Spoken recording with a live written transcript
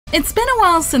It's been a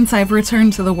while since I've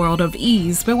returned to the world of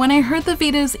Ys, but when I heard the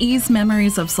Vita's Ys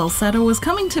Memories of Celceta was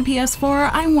coming to PS4,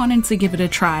 I wanted to give it a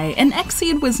try, and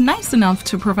Xseed was nice enough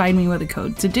to provide me with a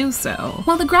code to do so.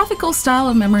 While the graphical style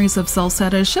of Memories of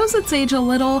Celceta shows its age a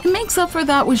little, it makes up for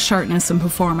that with sharpness and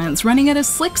performance, running at a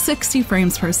slick 60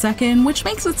 frames per second, which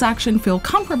makes its action feel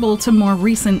comparable to more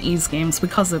recent Ys games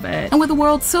because of it. And with a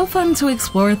world so fun to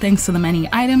explore thanks to the many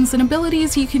items and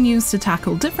abilities you can use to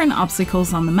tackle different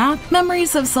obstacles on the map,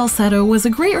 Memories of Celceta was a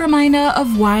great reminder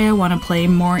of why I want to play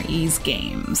more Ys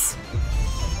games.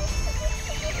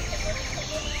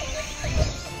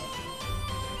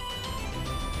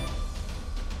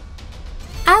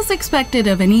 As expected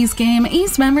of an Ys game,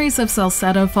 Ys Memories of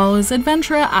Celceta follows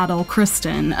adventurer Adol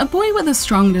Kristen, a boy with a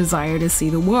strong desire to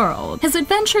see the world. His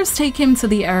adventures take him to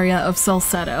the area of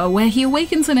Celceta, where he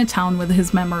awakens in a town with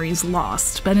his memories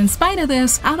lost, but in spite of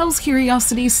this, Adol's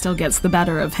curiosity still gets the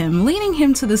better of him, leading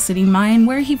him to the city mine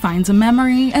where he finds a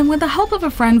memory, and with the help of a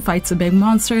friend fights a big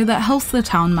monster that helps the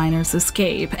town miners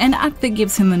escape, an act that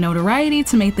gives him the notoriety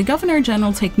to make the Governor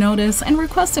General take notice and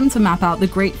request him to map out the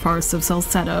Great Forest of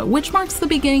Celceta, which marks the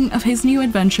beginning of his new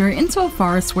adventure into a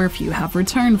forest where few have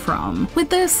returned from. With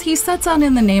this, he sets out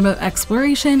in the name of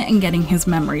exploration and getting his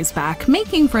memories back,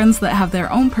 making friends that have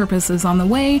their own purposes on the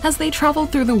way as they travel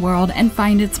through the world and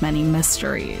find its many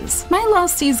mysteries. My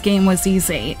last Ys game was Ys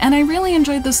 8, and I really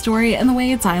enjoyed the story and the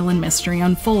way its island mystery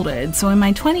unfolded, so in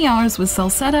my 20 hours with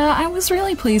Celceta, I was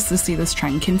really pleased to see this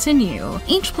trend continue.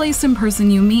 Each place and person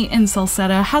you meet in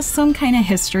Celceta has some kind of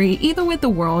history, either with the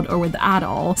world or with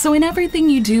Adol, so in everything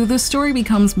you do, the story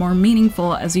becomes more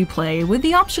meaningful as you play, with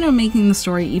the option of making the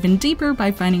story even deeper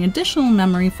by finding additional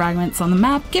memory fragments on the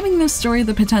map, giving this story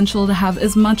the potential to have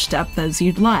as much depth as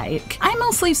you'd like. I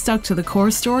mostly stuck to the core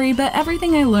story, but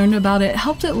everything I learned about it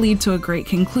helped it lead to a great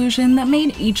conclusion that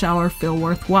made each hour feel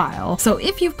worthwhile. So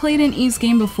if you've played an Ys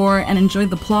game before and enjoyed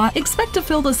the plot, expect to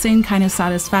feel the same kind of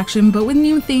satisfaction but with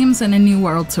new themes and a new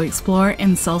world to explore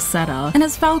in Celceta. And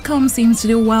as Falcom seems to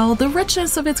do well, the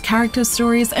richness of its character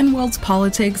stories and world's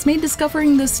politics made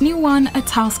discovering this new one a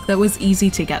task that was easy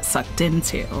to get sucked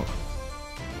into.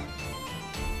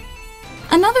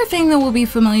 Another thing that will be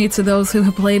familiar to those who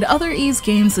have played other Ys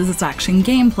games is its action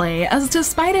gameplay, as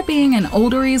despite it being an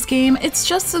older Ys game, it's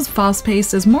just as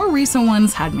fast-paced as more recent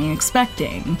ones had me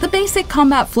expecting. The basic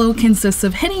combat flow consists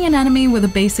of hitting an enemy with a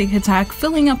basic attack,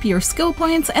 filling up your skill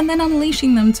points, and then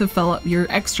unleashing them to fill up your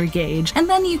extra gauge, and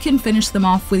then you can finish them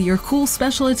off with your cool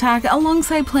special attack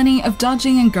alongside plenty of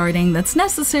dodging and guarding that's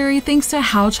necessary thanks to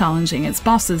how challenging its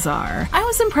bosses are. I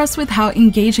was impressed with how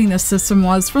engaging this system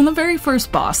was from the very first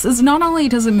boss, as not only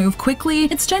does it move quickly,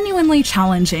 it's genuinely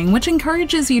challenging, which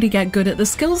encourages you to get good at the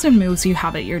skills and moves you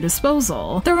have at your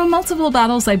disposal. There were multiple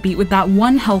battles I beat with that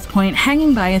one health point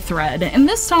hanging by a thread, and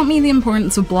this taught me the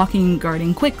importance of blocking and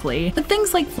guarding quickly, with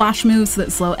things like flash moves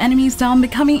that slow enemies down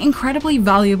becoming incredibly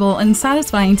valuable and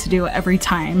satisfying to do every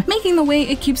time, making the way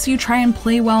it keeps you try and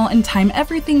play well and time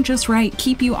everything just right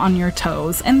keep you on your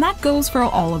toes, and that goes for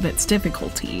all of its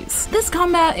difficulties. This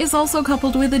combat is also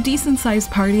coupled with a decent sized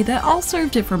party that all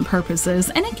serve different purposes,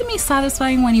 and it can be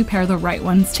satisfying when you pair the right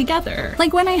ones together,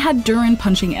 like when I had Duran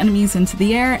punching enemies into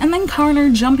the air and then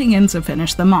Karner jumping in to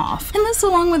finish them off. And this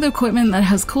along with equipment that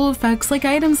has cool effects like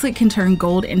items that can turn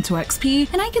gold into XP,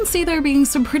 and I can see there being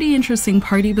some pretty interesting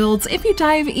party builds if you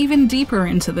dive even deeper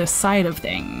into this side of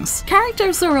things.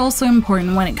 Characters are also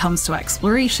important when it comes to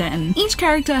exploration. Each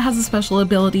character has a special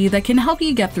ability that can help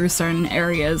you get through certain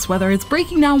areas, whether it's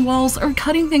breaking down walls or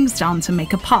cutting things down to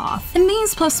make a path. And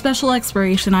these plus special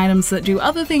exploration items that do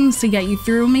other things to get you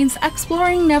through means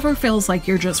exploring never feels like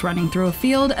you're just running through a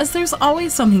field, as there's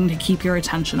always something to keep your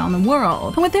attention on the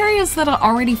world. And with areas that are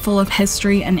already full of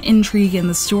history and intrigue in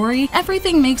the story,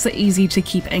 everything makes it easy to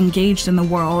keep engaged in the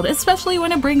world, especially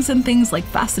when it brings in things like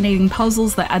fascinating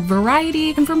puzzles that add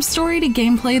variety, and from story to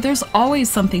gameplay there's always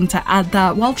something to add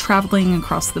that while traveling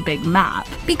across the big map.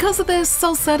 Because of this,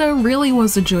 Celceta really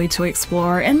was a joy to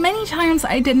explore, and many times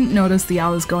I didn't notice the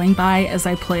hours going by as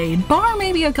I played, bar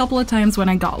maybe a couple of times when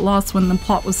I got lost when the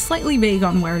plot was slightly vague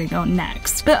on where to go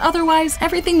next. But otherwise,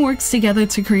 everything works together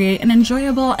to create an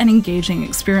enjoyable and engaging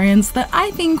experience that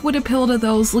I think would appeal to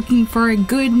those looking for a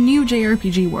good new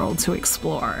JRPG world to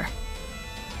explore.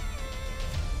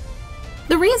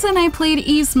 The reason I played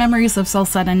Ys Memories of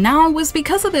Celceta now was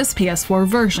because of this PS4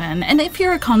 version, and if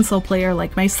you're a console player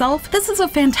like myself, this is a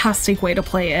fantastic way to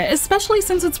play it, especially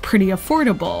since it's pretty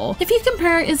affordable. If you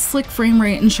compare its slick frame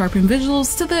rate and sharpened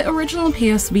visuals to the original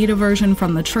PS Vita version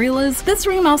from the trailers, this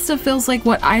remaster feels like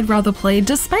what I'd rather play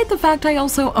despite the fact I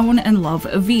also own and love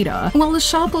a Vita. While the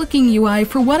sharp-looking UI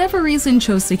for whatever reason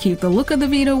chose to keep the look of the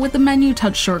Vita with the menu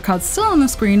touch shortcuts still on the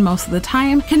screen most of the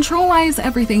time, control-wise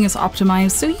everything is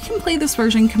optimized so you can play this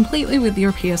version completely with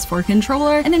your PS4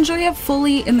 controller and enjoy it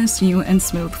fully in this new and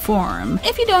smooth form.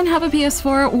 If you don't have a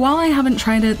PS4, while I haven't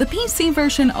tried it, the PC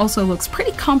version also looks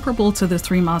pretty comparable to this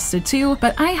remastered too,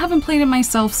 but I haven't played it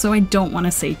myself so I don't want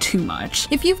to say too much.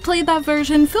 If you've played that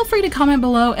version, feel free to comment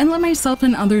below and let myself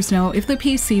and others know if the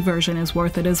PC version is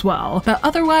worth it as well. But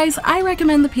otherwise, I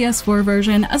recommend the PS4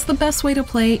 version as the best way to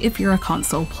play if you're a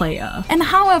console player. And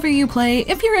however you play,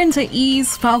 if you're into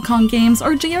Ys, Falcon games,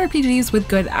 or JRPGs with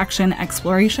good action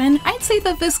exploration, I'd say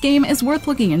that this game is worth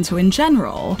looking into in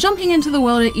general. Jumping into the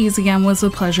world of Ys again was a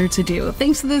pleasure to do,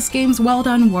 thanks to this game's well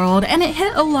done world, and it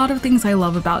hit a lot of things I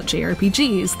love about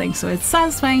JRPGs, thanks to its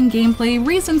satisfying gameplay,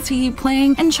 reasons to keep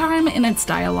playing, and charm in its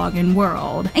dialogue and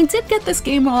world. I did get this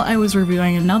game while I was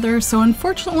reviewing another, so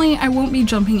unfortunately I won't be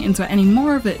jumping into any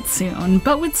more of it soon,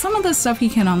 but with some of the stuff you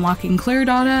can unlock in Clear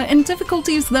Data and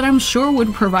difficulties that I'm sure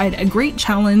would provide a great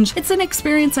challenge, it's an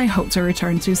experience I hope to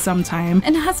return to sometime,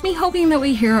 and has me hoping that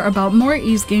we hear about more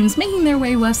Ys games making their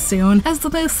way west soon, as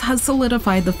this has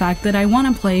solidified the fact that I want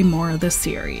to play more of the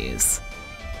series.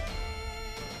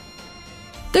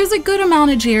 There's a good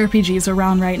amount of JRPGs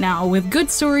around right now, with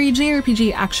good story,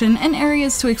 JRPG action, and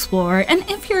areas to explore, and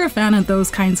if you're a fan of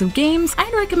those kinds of games,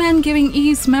 I'd recommend giving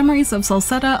Ys Memories of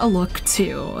Celceta a look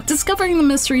too. Discovering the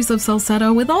mysteries of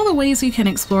Celceta with all the ways you can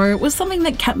explore it was something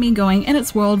that kept me going in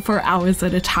its world for hours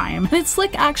at a time, and its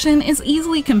slick action is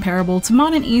easily comparable to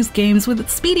modern Ys games with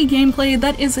its speedy gameplay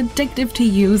that is addictive to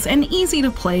use and easy to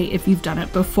play if you've done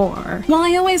it before. While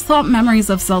I always thought Memories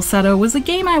of Celceta was a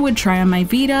game I would try on my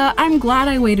Vita, I'm glad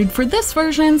I waited for this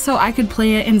version so I could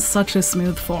play it in such a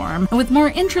smooth form. And with more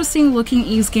interesting looking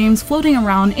Ys games floating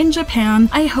around in Japan,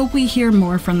 I hope we hear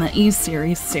more from the Ys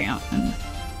series soon.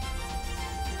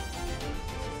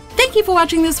 Thank you for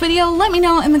watching this video. Let me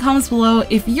know in the comments below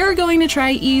if you're going to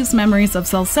try Ys Memories of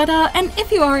Celceta, and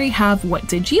if you already have, what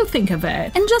did you think of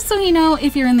it? And just so you know,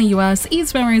 if you're in the US,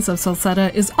 Ys Memories of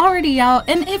Celceta is already out,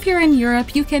 and if you're in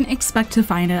Europe, you can expect to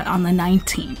find it on the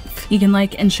 19th. You can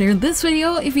like and share this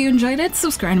video if you enjoyed it,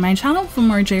 subscribe to my channel for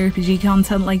more JRPG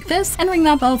content like this, and ring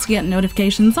that bell to get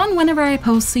notifications on whenever I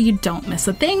post so you don't miss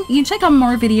a thing. You can check out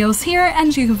more videos here,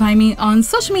 and you can find me on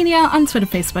social media on Twitter,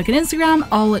 Facebook, and Instagram,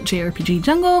 all at JRPG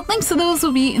Jungle. Links to those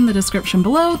will be in the description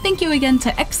below. Thank you again to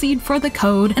Xseed for the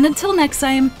code, and until next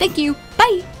time, thank you,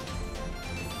 bye!